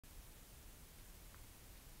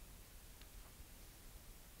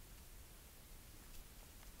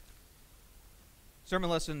Sermon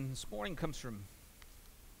lesson this morning comes from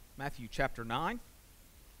Matthew chapter 9.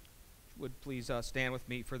 Would please stand with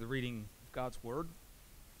me for the reading of God's Word.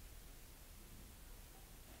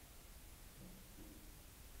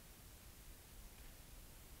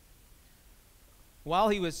 While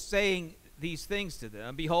he was saying these things to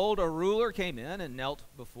them, behold, a ruler came in and knelt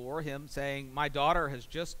before him, saying, "My daughter has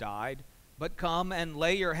just died, but come and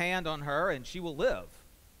lay your hand on her, and she will live."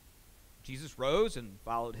 Jesus rose and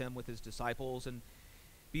followed him with his disciples, and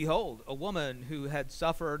behold, a woman who had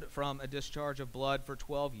suffered from a discharge of blood for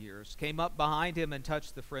 12 years came up behind him and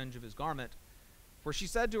touched the fringe of his garment. For she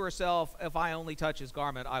said to herself, "If I only touch his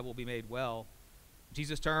garment, I will be made well."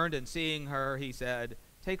 Jesus turned, and seeing her, he said,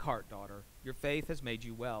 "Take heart, daughter, your faith has made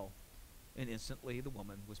you well." And instantly the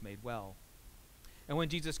woman was made well. And when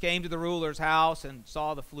Jesus came to the ruler's house and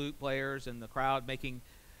saw the flute players and the crowd making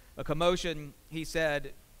a commotion, he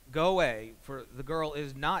said, "Go away, for the girl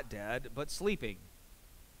is not dead, but sleeping."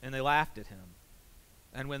 And they laughed at him.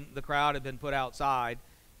 And when the crowd had been put outside,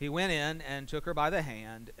 he went in and took her by the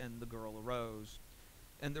hand, and the girl arose.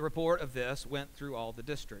 And the report of this went through all the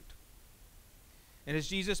district. And as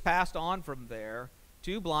Jesus passed on from there,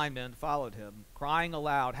 2 blind men followed him, crying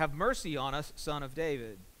aloud, "Have mercy on us, Son of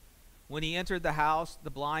David." When he entered the house, the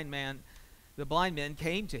blind men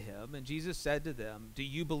came to him, and Jesus said to them, "Do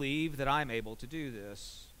you believe that I am able to do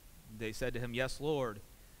this?" They said to him, "Yes, Lord."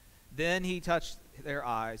 Then he touched their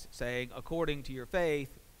eyes, saying, "According to your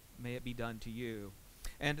faith, may it be done to you."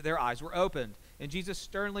 And their eyes were opened, and Jesus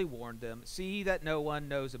sternly warned them, "See that no one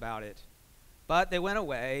knows about it." But they went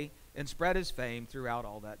away and spread his fame throughout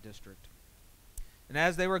all that district. And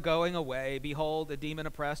as they were going away, behold, a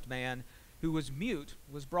demon-oppressed man who was mute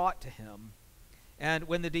was brought to him. And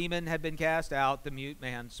when the demon had been cast out, the mute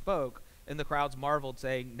man spoke, and the crowds marveled,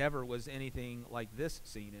 saying, "Never was anything like this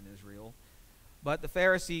seen in Israel." But the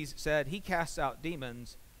Pharisees said, "He casts out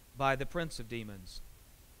demons by the prince of demons."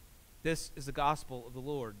 This is the gospel of the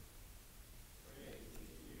Lord.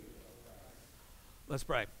 Let's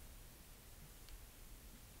pray.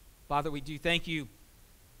 Father, we do thank you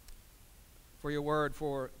for your word,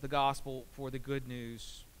 for the gospel, for the good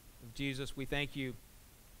news of Jesus. We thank you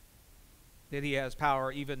that he has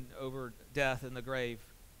power even over death and the grave,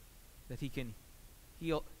 that he can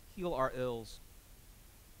heal our ills,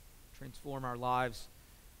 transform our lives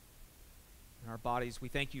and our bodies. We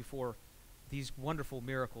thank you for these wonderful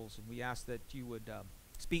miracles, and we ask that you would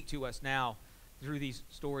speak to us now through these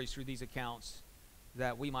stories, through these accounts,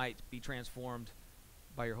 that we might be transformed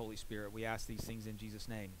by your Holy Spirit. We ask these things in Jesus'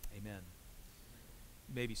 name. Amen.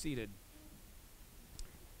 You may be seated.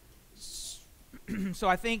 So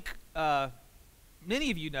I think many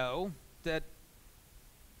of you know that,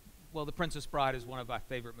 well, The Princess Bride is one of my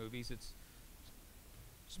favorite movies. It's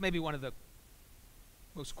maybe one of the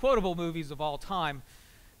most quotable movies of all time.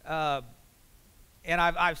 And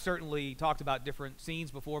I've certainly talked about different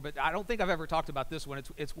scenes before, but I don't think I've ever talked about this one.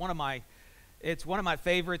 It's one of my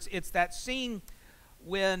favorites. It's that scene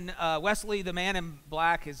when Wesley, the man in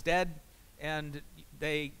black, is dead, and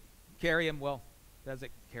they carry him. Well, as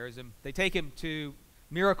it carries him, they take him to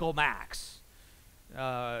Miracle Max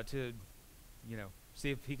to, see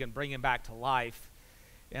if he can bring him back to life.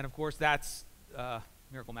 And of course, that's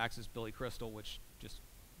Miracle Max is Billy Crystal, which just,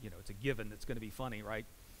 it's a given that's going to be funny, right?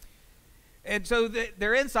 And so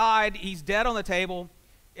they're inside. He's dead on the table,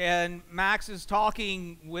 and Max is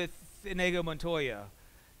talking with Inigo Montoya,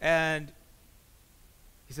 and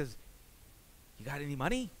he says, "You got any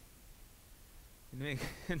money?"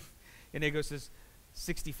 And Inigo says,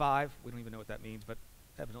 65. We don't even know what that means, but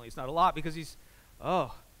evidently it's not a lot, because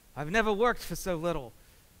I've never worked for so little,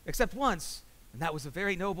 except once, and that was a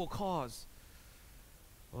very noble cause.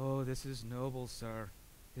 "Oh, this is noble, sir.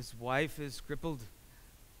 His wife is crippled.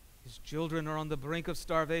 His children are on the brink of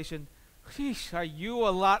starvation. Sheesh, are you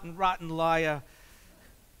a rotten liar?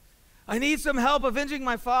 I need some help avenging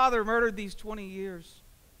my father, murdered these 20 years.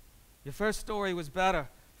 Your first story was better.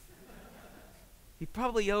 He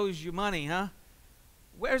probably owes you money, huh?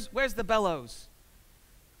 Where's the bellows?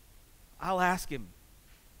 I'll ask him.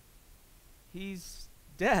 He's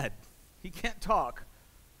dead. He can't talk.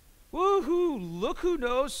 Woohoo, look who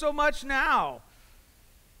knows so much now.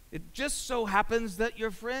 It just so happens that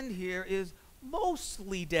your friend here is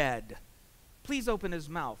mostly dead. Please open his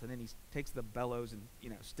mouth." And then he takes the bellows and,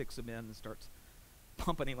 sticks him in and starts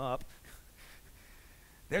pumping him up.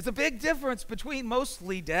 "There's a big difference between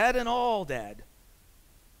mostly dead and all dead.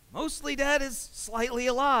 Mostly dead is slightly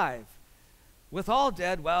alive. With all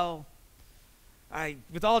dead,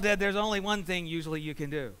 there's only one thing usually you can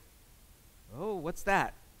do." "Oh, what's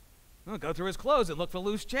that?" "Well, go through his clothes and look for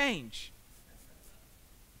loose change."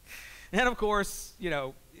 And of course,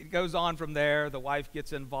 it goes on from there. The wife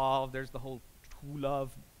gets involved. There's the whole true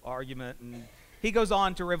love argument, and he goes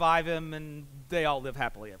on to revive him, and they all live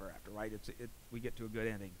happily ever after, right? We get to a good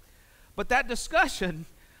ending. But that discussion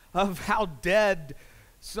of how dead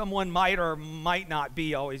someone might or might not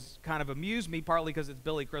be always kind of amused me, partly because it's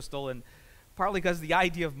Billy Crystal, and partly because the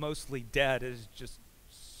idea of mostly dead is just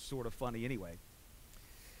sort of funny anyway.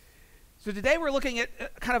 So today we're looking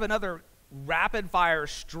at kind of another rapid-fire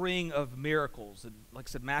string of miracles. And like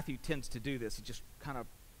I said, Matthew tends to do this. He just kind of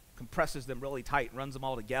compresses them really tight and runs them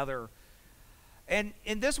all together. And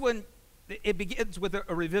in this one, it begins with a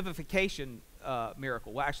revivification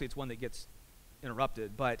miracle. Well, actually, it's one that gets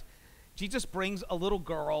interrupted. But Jesus brings a little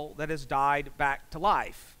girl that has died back to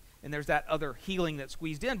life. And there's that other healing that's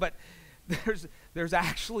squeezed in. But there's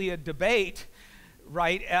actually a debate,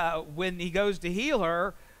 right, when he goes to heal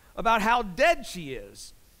her about how dead she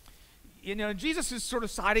is. Jesus is sort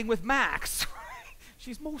of siding with Max.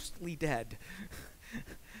 She's mostly dead.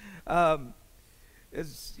 As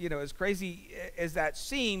crazy as that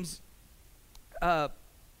seems,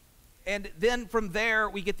 and then from there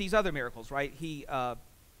we get these other miracles, right? He,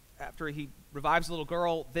 after he revives the little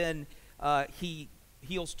girl, then he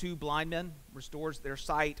heals 2 blind men, restores their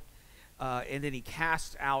sight, and then he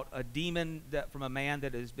casts out a demon from a man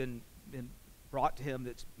that has been brought to him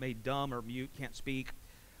that's made dumb or mute, can't speak.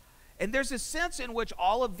 And there's a sense in which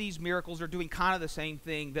all of these miracles are doing kind of the same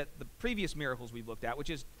thing that the previous miracles we've looked at, which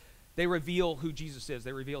is they reveal who Jesus is.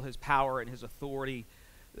 They reveal his power and his authority,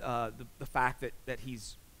 the fact that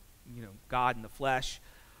he's, God in the flesh.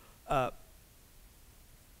 At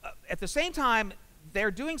the same time, they're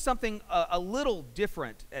doing something a little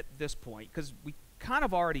different at this point, because we kind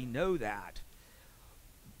of already know that.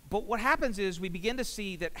 But what happens is we begin to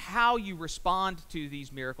see that how you respond to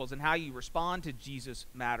these miracles and how you respond to Jesus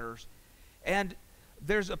matters. And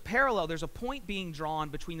there's a parallel, there's a point being drawn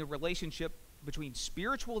between the relationship between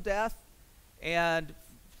spiritual death and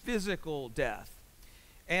physical death.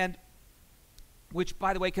 And which,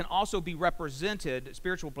 by the way, can also be represented,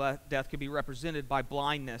 spiritual death can be represented by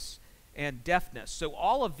blindness and deafness. So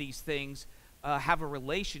all of these things have a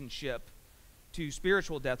relationship to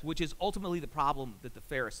spiritual death, which is ultimately the problem that the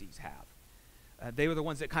Pharisees have. They were the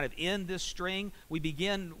ones that kind of end this string. We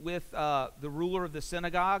begin with the ruler of the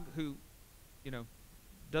synagogue who,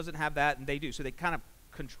 doesn't have that, and they do. So they kind of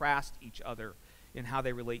contrast each other in how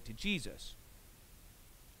they relate to Jesus.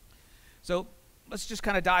 So let's just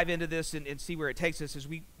kind of dive into this and see where it takes us. As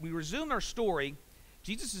we resume our story,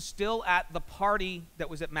 Jesus is still at the party that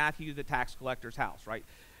was at Matthew, the tax collector's house, right?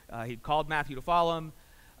 He'd called Matthew to follow him.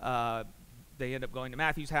 They end up going to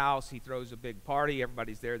Matthew's house. He throws a big party.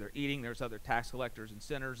 Everybody's there. They're eating. There's other tax collectors and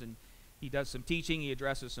sinners. And he does some teaching. He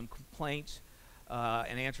addresses some complaints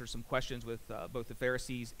and answers some questions with both the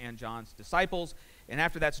Pharisees and John's disciples. And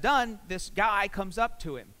after that's done, this guy comes up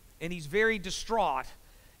to him. And he's very distraught.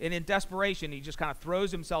 And in desperation, he just kind of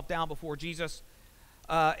throws himself down before Jesus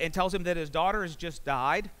and tells him that his daughter has just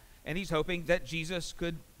died. And he's hoping that Jesus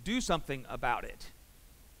could do something about it.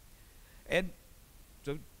 And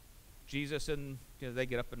so Jesus and they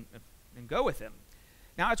get up and go with him.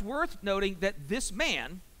 Now it's worth noting that this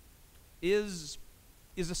man is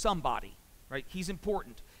a somebody, right? He's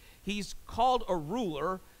important. He's called a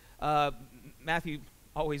ruler. Matthew,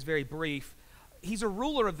 always very brief. He's a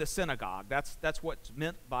ruler of the synagogue. That's what's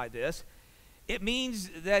meant by this. It means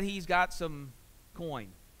that he's got some coin.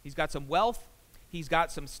 He's got some wealth. He's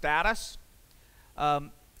got some status.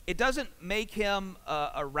 It doesn't make him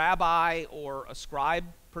a rabbi or a scribe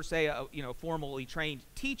per se, a formally trained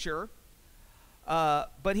teacher,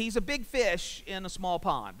 but he's a big fish in a small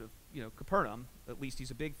pond. Capernaum, at least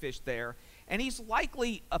he's a big fish there, and he's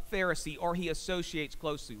likely a Pharisee, or he associates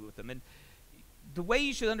closely with them. And the way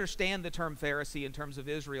you should understand the term Pharisee in terms of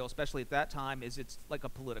Israel, especially at that time, is it's like a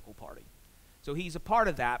political party. So he's a part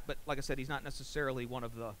of that, but like I said, he's not necessarily one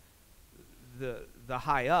of the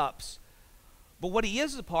high ups. But what he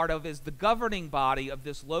is a part of is the governing body of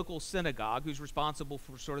this local synagogue, who's responsible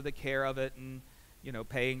for sort of the care of it and,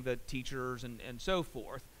 paying the teachers and so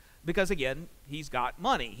forth. Because, again, he's got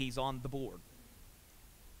money. He's on the board.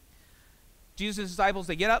 Jesus' disciples,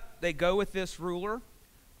 they get up, they go with this ruler.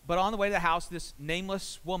 But on the way to the house, this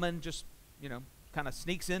nameless woman just, kind of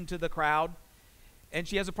sneaks into the crowd. And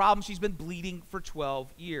she has a problem. She's been bleeding for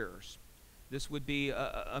 12 years. This would be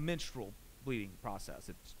a menstrual bleeding process.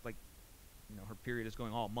 It's like, her period is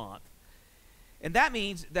going all month. And that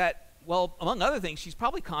means that, well, among other things, she's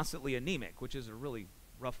probably constantly anemic, which is a really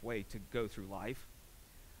rough way to go through life.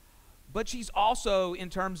 But she's also, in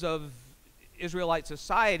terms of Israelite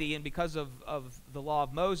society, and because of the law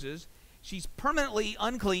of Moses, she's permanently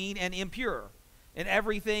unclean and impure. And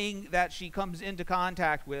everything that she comes into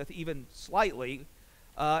contact with, even slightly,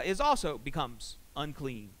 is also becomes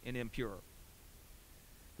unclean and impure.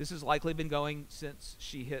 This has likely been going since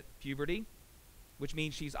she hit puberty, which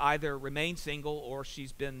means she's either remained single or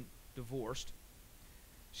she's been divorced.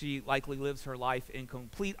 She likely lives her life in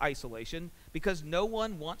complete isolation because no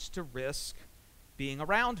one wants to risk being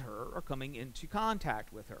around her or coming into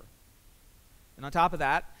contact with her. And on top of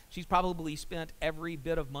that, she's probably spent every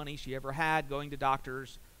bit of money she ever had going to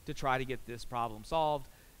doctors to try to get this problem solved,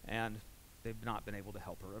 and they've not been able to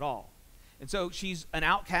help her at all. And so she's an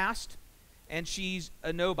outcast, and she's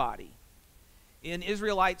a nobody. In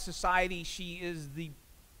Israelite society, she is the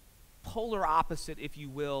polar opposite, if you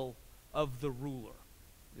will, of the ruler.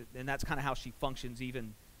 And that's kind of how she functions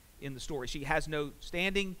even in the story. She has no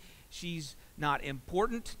standing. She's not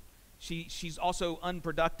important. She's also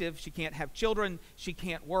unproductive. She can't have children. She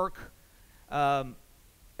can't work.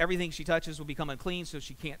 Everything she touches will become unclean, so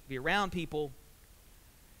she can't be around people.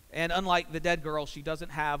 And unlike the dead girl, she doesn't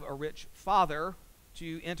have a rich father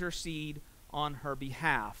to intercede on her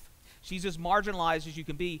behalf. She's as marginalized as you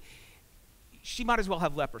can be. She might as well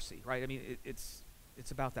have leprosy, right? I mean, it's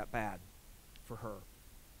about that bad for her.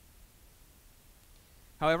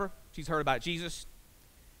 However, she's heard about Jesus.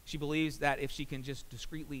 She believes that if she can just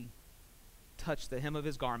discreetly touch the hem of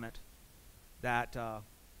his garment, that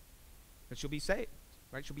she'll be saved,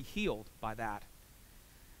 right? She'll be healed by that.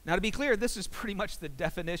 Now, to be clear, this is pretty much the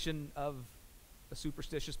definition of a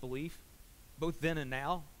superstitious belief, both then and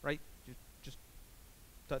now, right? Just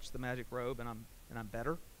touch the magic robe and I'm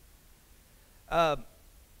better.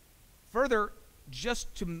 Further,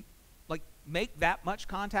 just to make that much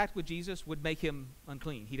contact with Jesus would make him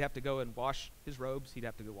unclean. He'd have to go and wash his robes. He'd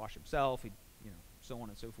have to go wash himself. So on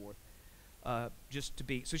and so forth. Just to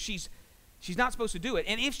be. So she's not supposed to do it.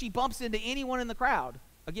 And if she bumps into anyone in the crowd,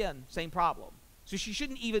 again, same problem. So she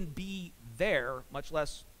shouldn't even be there, much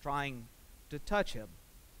less trying to touch him.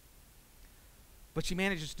 But she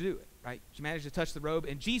manages to do it, right? She manages to touch the robe,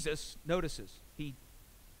 and Jesus notices. He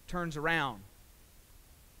turns around.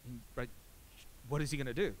 Right? What is he going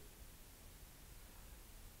to do?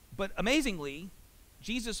 But amazingly,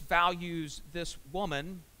 Jesus values this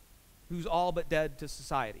woman who's all but dead to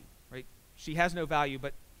society, right? She has no value,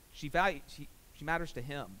 but she matters to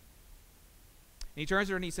him. And he turns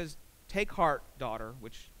to her and he says, "Take heart, daughter,"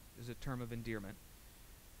 which is a term of endearment.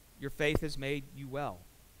 "Your faith has made you well."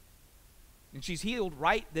 And she's healed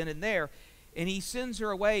right then and there, and he sends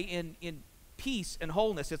her away in peace and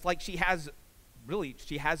wholeness. It's like she has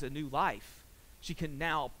a new life. She can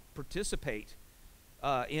now participate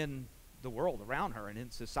in the world around her and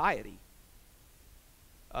in society.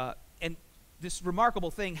 And this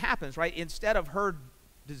remarkable thing happens, right? Instead of her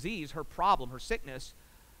disease, her problem, her sickness,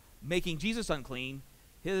 making Jesus unclean,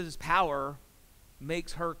 his power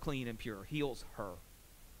makes her clean and pure, heals her.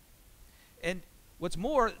 And what's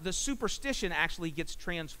more, the superstition actually gets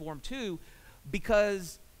transformed too,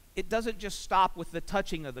 because it doesn't just stop with the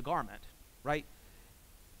touching of the garment, right?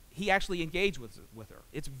 He actually engaged with her.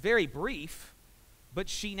 It's very brief, but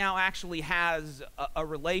she now actually has a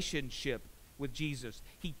relationship with Jesus.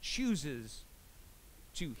 He chooses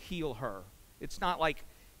to heal her. It's not like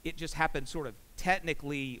it just happened sort of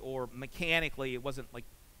technically or mechanically. It wasn't like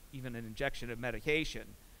even an injection of medication.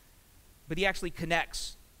 But he actually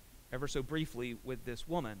connects ever so briefly with this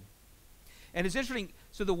woman. And it's interesting,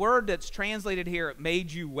 so the word that's translated here,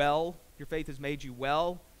 "made you well," your faith has made you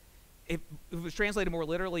well, if it was translated more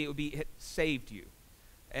literally, it would be "it saved you."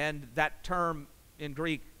 And that term in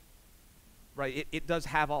Greek, right, it does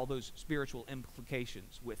have all those spiritual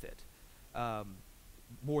implications with it,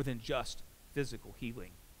 more than just physical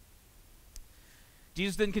healing.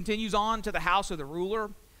 Jesus then continues on to the house of the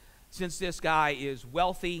ruler. Since this guy is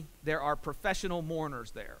wealthy, there are professional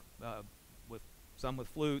mourners there, with some with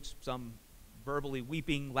flutes, some verbally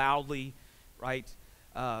weeping loudly, right?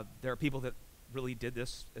 There are people that really did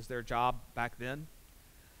this as their job back then.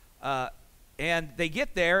 And they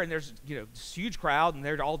get there, and there's this huge crowd, and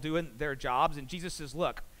they're all doing their jobs, and Jesus says,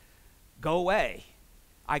 "Look, go away.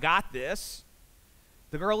 I got this.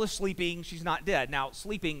 The girl is sleeping. She's not dead." Now,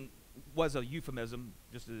 sleeping was a euphemism,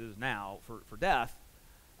 just as it is now, for death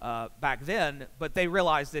back then, but they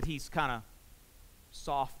realized that he's kind of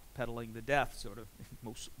soft-pedaling the death, sort of,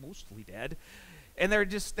 mostly dead. And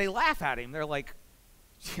they laugh at him. They're like,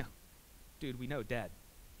 "Dude, we know dead.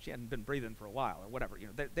 She hadn't been breathing for a while," or whatever.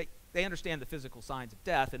 They understand the physical signs of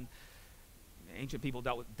death, and ancient people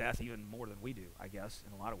dealt with death even more than we do, I guess,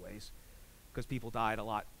 in a lot of ways, because people died a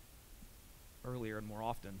lot earlier and more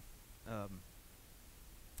often.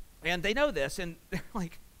 And they know this, and they're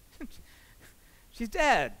like, She's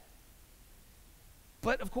dead.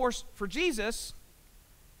 But of course, for Jesus,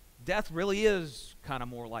 death really is kind of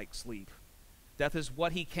more like sleep. Death is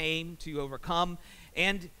what he came to overcome,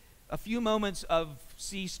 and a few moments of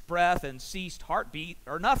ceased breath and ceased heartbeat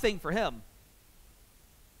are nothing for him.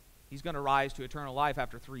 He's going to rise to eternal life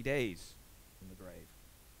after 3 days in the grave.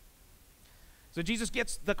 So Jesus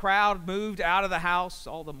gets the crowd moved out of the house,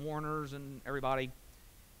 all the mourners and everybody,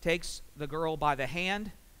 takes the girl by the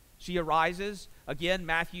hand. She arises. Again,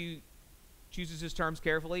 Matthew chooses his terms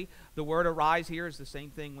carefully. The word arise here is the same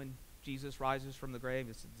thing when Jesus rises from the grave.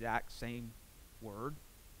 It's the exact same word.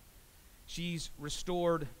 She's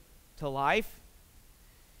restored to life.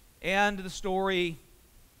 And the story,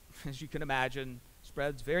 as you can imagine,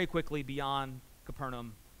 spreads very quickly beyond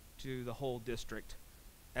Capernaum to the whole district.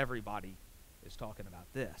 Everybody is talking about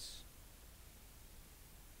this.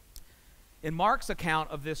 In Mark's account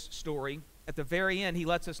of this story, at the very end, he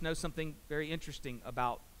lets us know something very interesting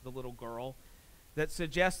about the little girl that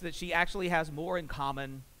suggests that she actually has more in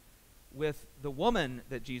common with the woman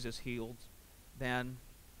that Jesus healed than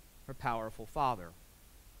her powerful father.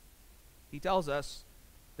 He tells us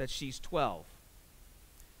that she's 12.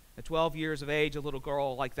 At 12 years of age, a little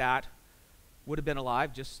girl like that would have been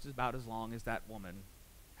alive just about as long as that woman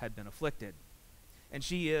had been afflicted. And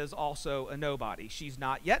she is also a nobody. She's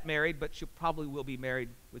not yet married, but she probably will be married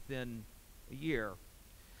within a year.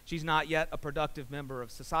 She's not yet a productive member of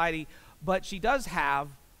society, but she does have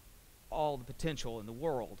all the potential in the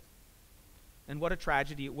world. And what a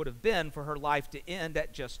tragedy it would have been for her life to end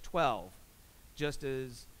at just 12, just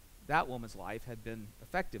as that woman's life had been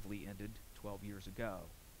effectively ended 12 years ago.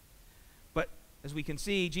 But as we can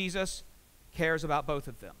see, Jesus cares about both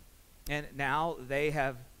of them. And now they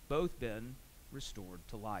have both been restored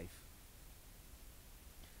to life.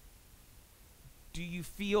 Do you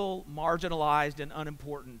feel marginalized and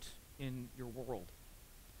unimportant in your world?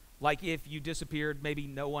 Like if you disappeared, maybe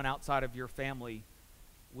no one outside of your family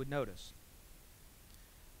would notice.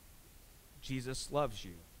 Jesus loves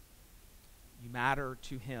you. You matter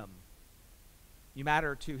to him. You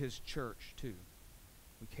matter to his church too.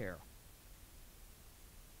 We care.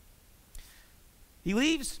 He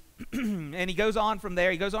leaves and he goes on from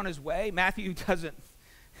there. He goes on his way. Matthew doesn't,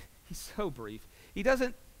 he's so brief. He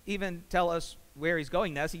doesn't even tell us where he's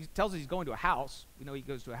going next. He tells us he's going to a house. We know he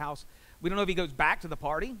goes to a house. We don't know if he goes back to the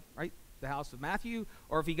party, right, the house of Matthew,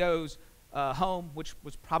 or if he goes home, which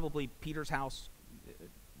was probably Peter's house. It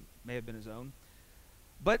may have been his own.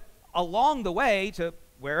 But along the way to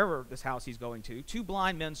wherever this house he's going to, two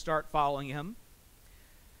blind men start following him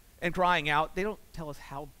and crying out. They don't tell us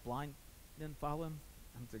how blind men follow him.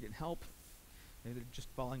 I don't think they're getting help. Maybe they're just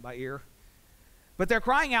following by ear. But they're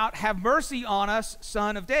crying out, "Have mercy on us,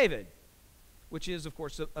 Son of David," which is, of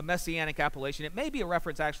course, a messianic appellation. It may be a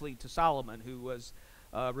reference, actually, to Solomon, who was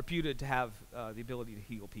reputed to have the ability to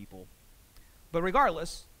heal people. But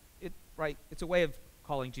regardless, it's a way of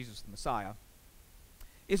calling Jesus the Messiah.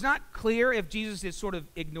 It's not clear if Jesus is sort of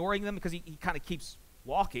ignoring them because he kind of keeps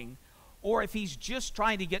walking, or if he's just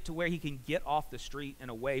trying to get to where he can get off the street and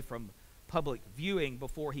away from public viewing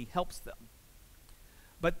before he helps them.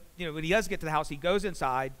 But when he does get to the house, he goes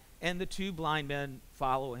inside, and the two blind men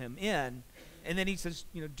follow him in. And then he says,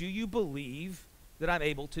 "Do you believe that I'm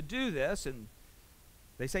able to do this?" And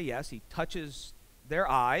they say yes. He touches their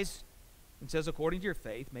eyes and says, "According to your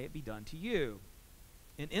faith, may it be done to you."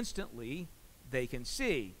 And instantly, they can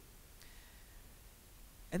see.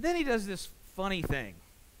 And then he does this funny thing.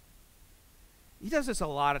 He does this a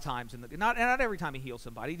lot of times. Not every time he heals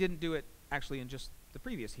somebody. He didn't do it actually in just the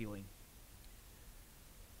previous healing.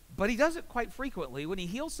 But he does it quite frequently. When he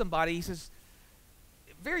heals somebody, he says,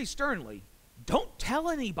 very sternly, "Don't tell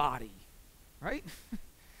anybody," right?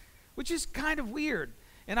 Which is kind of weird.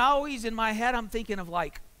 And I always, in my head, I'm thinking of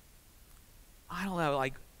like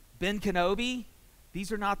Ben Kenobi.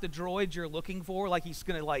 These are not the droids you're looking for. Like he's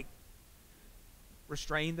going to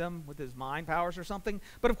restrain them with his mind powers or something.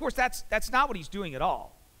 But of course, that's not what he's doing at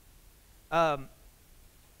all.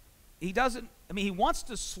 He doesn't. He wants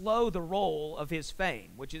to slow the roll of his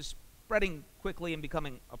fame, which is spreading quickly and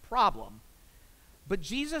becoming a problem. But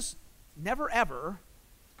Jesus never ever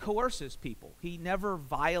coerces people. He never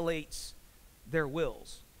violates their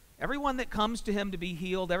wills. Everyone that comes to him to be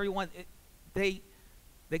healed, they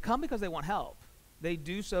come because they want help. They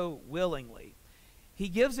do so willingly. He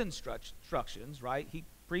gives instructions, right? He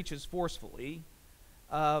preaches forcefully.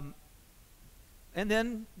 And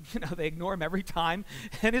then, they ignore him every time,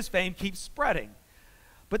 and his fame keeps spreading.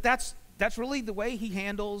 But that's really the way he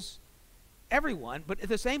handles everyone. But at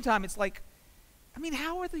the same time, it's like,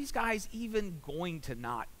 how are these guys even going to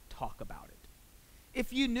not talk about it?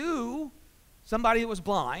 If you knew somebody that was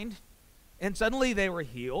blind and suddenly they were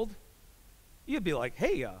healed, you'd be like,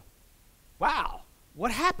 hey, wow,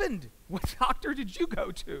 what happened? What doctor did you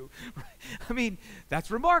go to? I mean, that's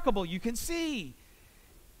remarkable. You can see.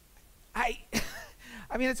 I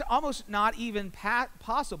mean, it's almost not even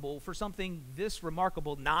possible for something this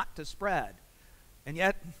remarkable not to spread. And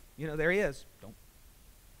yet, there he is. Don't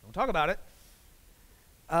talk about it.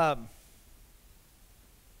 File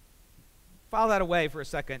that away for a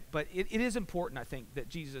second, but it is important, I think, that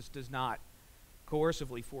Jesus does not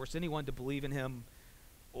coercively force anyone to believe in him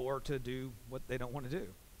or to do what they don't want to do.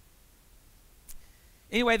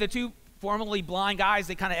 Anyway, the two formerly blind guys,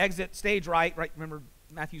 they kind of exit stage right? Remember,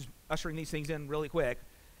 Matthew's ushering these things in really quick.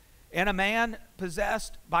 And a man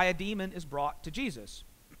possessed by a demon is brought to Jesus.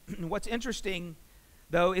 What's interesting,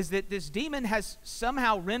 though, is that this demon has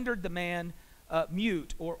somehow rendered the man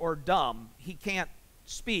mute or dumb. He can't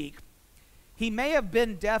speak. He may have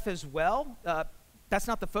been deaf as well. That's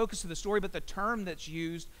not the focus of the story, but the term that's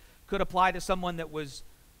used could apply to someone that was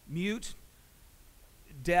mute,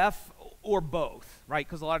 deaf, or both, right?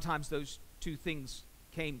 Because a lot of times those two things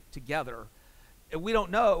came together. We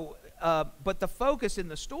don't know, but the focus in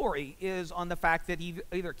the story is on the fact that he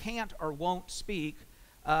either can't or won't speak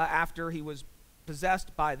after he was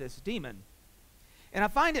possessed by this demon. And I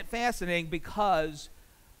find it fascinating because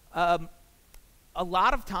a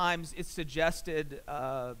lot of times it's suggested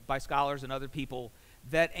by scholars and other people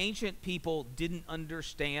that ancient people didn't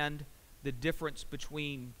understand the difference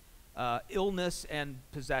between illness and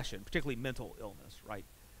possession, particularly mental illness, right?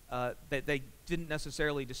 They didn't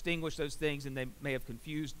necessarily distinguish those things, and they may have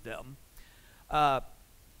confused them.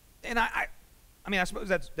 And I mean, I suppose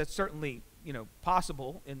that's certainly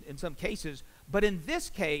possible in some cases, but in this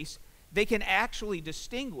case, they can actually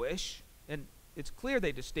distinguish, and it's clear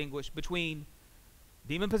they distinguish between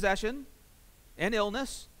demon possession and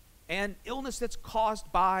illness that's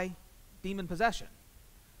caused by demon possession,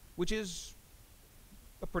 which is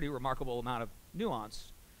a pretty remarkable amount of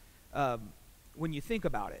nuance when you think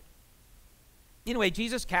about it. Anyway,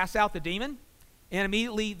 Jesus casts out the demon, and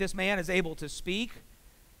immediately this man is able to speak,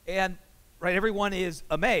 and everyone is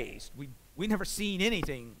amazed. We've never seen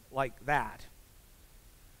anything like that.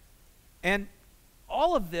 And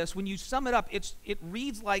all of this, when you sum it up, it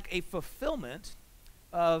reads like a fulfillment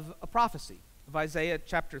of a prophecy of Isaiah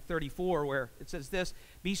chapter 34, where it says this: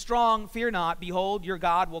 "Be strong, fear not. Behold, your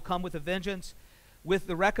God will come with a vengeance, with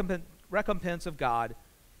the recompense of God.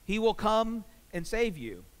 He will come and save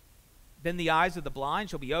you. Then the eyes of the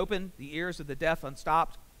blind shall be opened, the ears of the deaf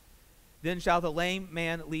unstopped. Then shall the lame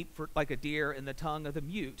man leap like a deer, and the tongue of the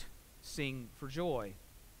mute sing for joy."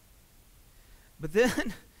 But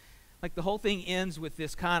then, the whole thing ends with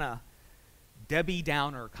this kind of Debbie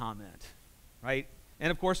Downer comment, right? And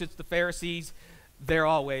of course, it's the Pharisees. They're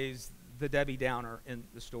always the Debbie Downer in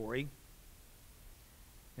the story.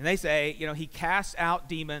 And they say, he casts out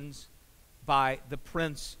demons by the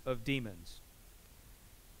prince of demons.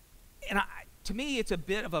 And to me, it's a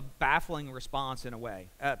bit of a baffling response in a way.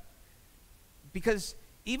 Because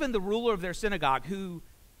even the ruler of their synagogue, who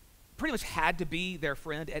pretty much had to be their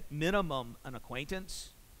friend, at minimum an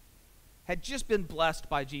acquaintance, had just been blessed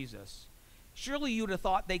by Jesus. Surely you would have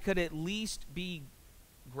thought they could at least be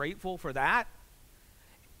grateful for that.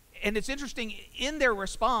 And it's interesting, in their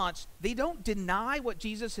response, they don't deny what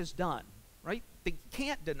Jesus has done, right? They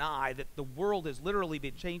can't deny that the world has literally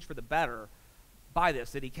been changed for the better by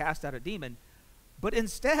this, that he cast out a demon. But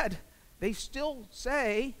instead, they still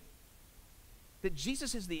say that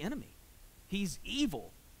Jesus is the enemy. He's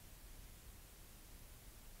evil.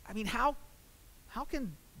 I mean, how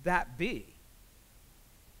can that be?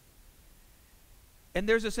 And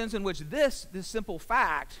there's a sense in which this simple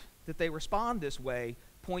fact that they respond this way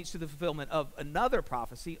points to the fulfillment of another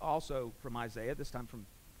prophecy, also from Isaiah, this time from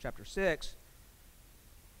chapter 6,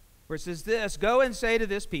 where it says this: "Go and say to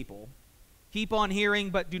this people, keep on hearing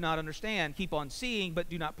but do not understand, keep on seeing but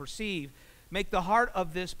do not perceive. Make the heart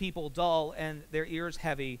of this people dull and their ears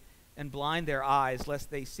heavy, and blind their eyes,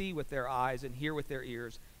 lest they see with their eyes and hear with their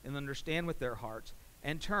ears and understand with their hearts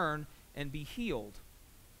and turn and be healed."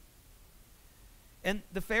 And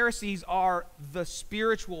the Pharisees are the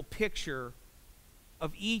spiritual picture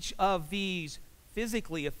of each of these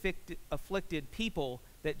physically afflicted people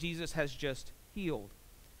that Jesus has just healed.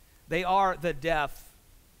 They are the deaf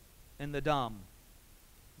and the dumb.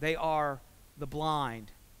 They are the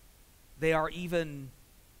blind. They are even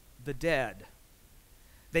the dead.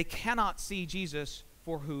 They cannot see Jesus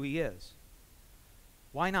for who he is.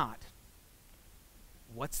 Why not?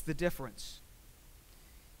 What's the difference?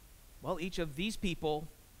 Well, each of these people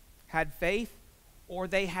had faith or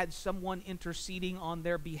they had someone interceding on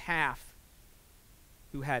their behalf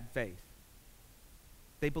who had faith.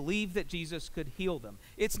 They believed that Jesus could heal them.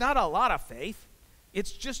 It's not a lot of faith.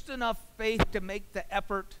 It's just enough faith to make the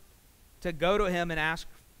effort to go to him and ask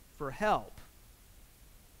for help.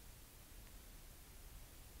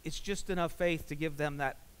 It's just enough faith to give them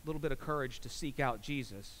that little bit of courage to seek out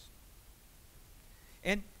Jesus.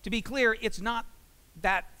 And to be clear, it's not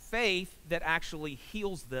that faith that actually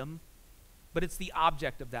heals them, but it's the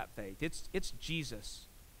object of that faith. It's Jesus.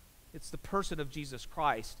 It's the person of Jesus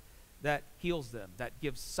Christ that heals them, that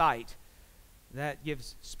gives sight, that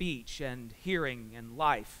gives speech and hearing and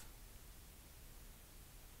life.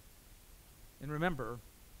 And remember,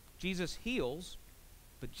 Jesus heals,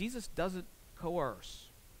 but Jesus doesn't coerce.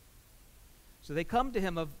 So they come to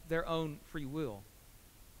him of their own free will,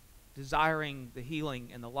 desiring the healing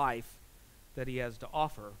and the life that he has to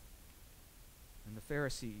offer. And the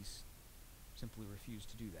Pharisees simply refuse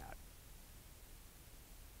to do that.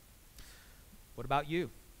 What about you?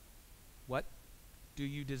 What do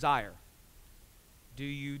you desire? Do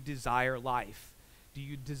you desire life? Do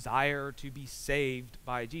you desire to be saved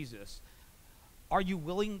by Jesus? Are you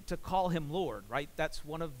willing to call him Lord, right? That's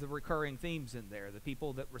one of the recurring themes in there. The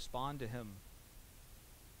people that respond to him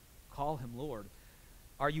call him Lord.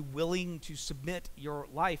 Are you willing to submit your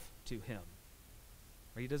life to him?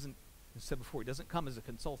 Or he doesn't, as I said before, he doesn't come as a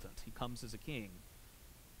consultant. He comes as a king.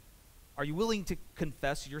 Are you willing to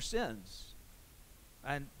confess your sins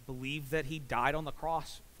and believe that he died on the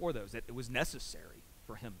cross for those, that it was necessary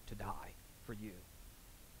for him to die for you?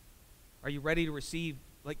 Are you ready to receive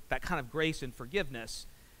like that kind of grace and forgiveness,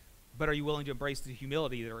 but are you willing to embrace the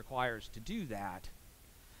humility that it requires to do that?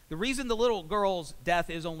 The reason the little girl's death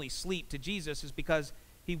is only sleep to Jesus is because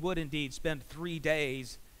he would indeed spend 3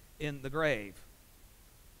 days in the grave.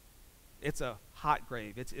 It's a hot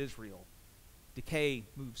grave. It's Israel. Decay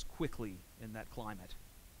moves quickly in that climate.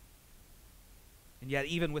 And yet,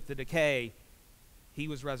 even with the decay, he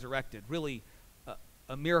was resurrected. Really,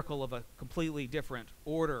 a miracle of a completely different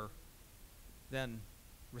order than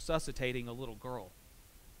resuscitating a little girl.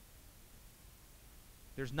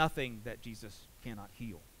 There's nothing that Jesus cannot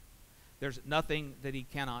heal. There's nothing that he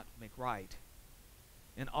cannot make right.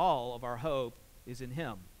 And all of our hope is in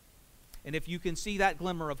him. And if you can see that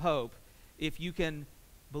glimmer of hope, if you can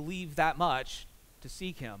believe that much to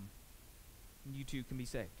seek him, you too can be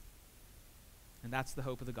saved. And that's the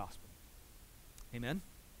hope of the gospel. Amen?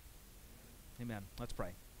 Amen. Let's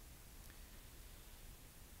pray.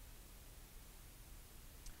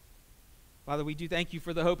 Father, we do thank you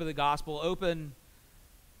for the hope of the gospel. Open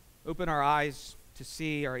our eyes to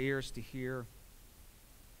see, our ears to hear.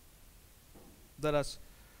 Let us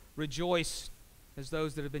rejoice as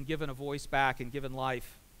those that have been given a voice back and given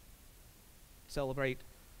life. Celebrate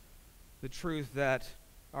the truth that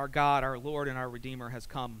our God, our Lord, and our Redeemer has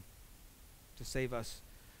come to save us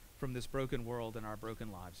from this broken world and our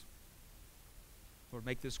broken lives. Lord,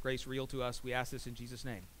 make this grace real to us. We ask this in Jesus'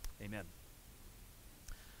 name. Amen.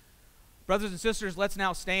 Brothers and sisters, let's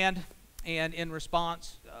now stand and in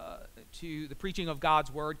response to the preaching of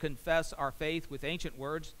God's word, confess our faith with ancient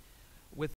words